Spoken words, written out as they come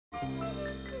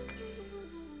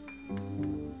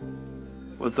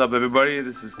What's up, everybody?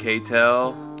 This is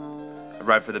K-Tel. I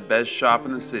ride for the best shop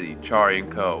in the city,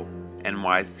 Chari&Co,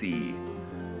 NYC.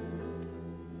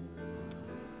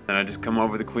 And I just come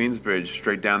over the Queensbridge,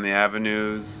 straight down the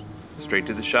avenues, straight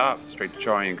to the shop, straight to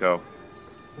Chari&Co.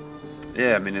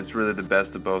 Yeah, I mean, it's really the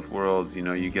best of both worlds. You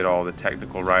know, you get all the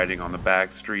technical riding on the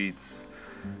back streets,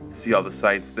 see all the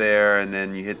sights there, and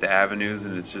then you hit the avenues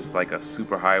and it's just like a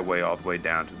super highway all the way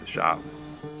down to the shop.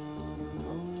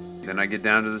 Then I get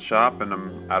down to the shop and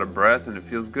I'm out of breath and it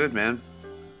feels good, man.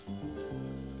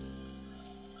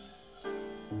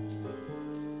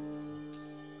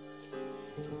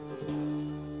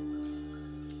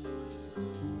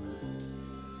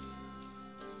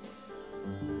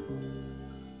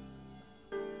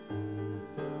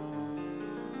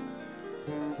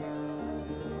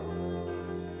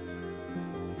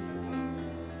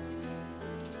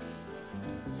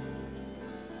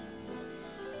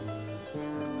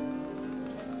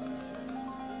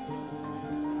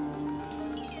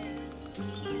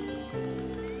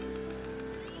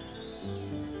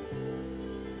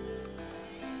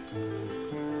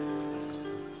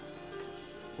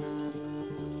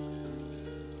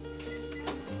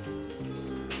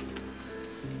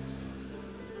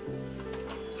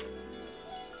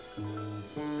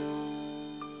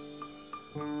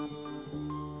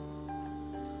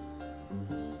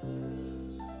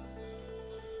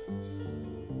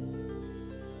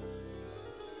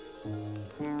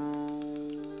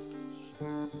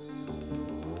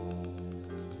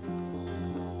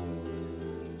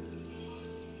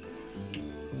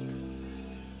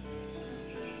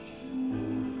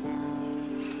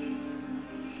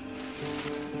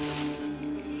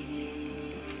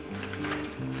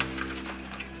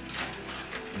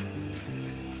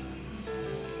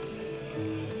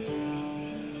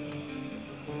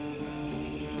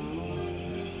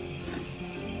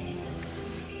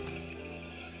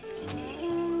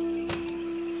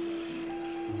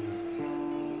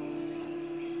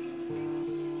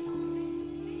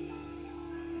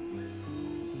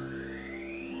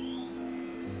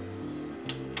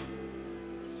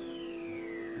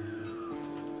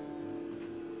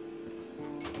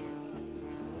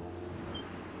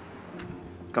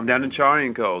 Come down to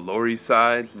Chari&Co, Lower East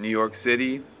Side, New York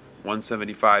City,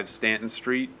 175 Stanton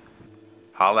Street.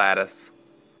 Holla at us.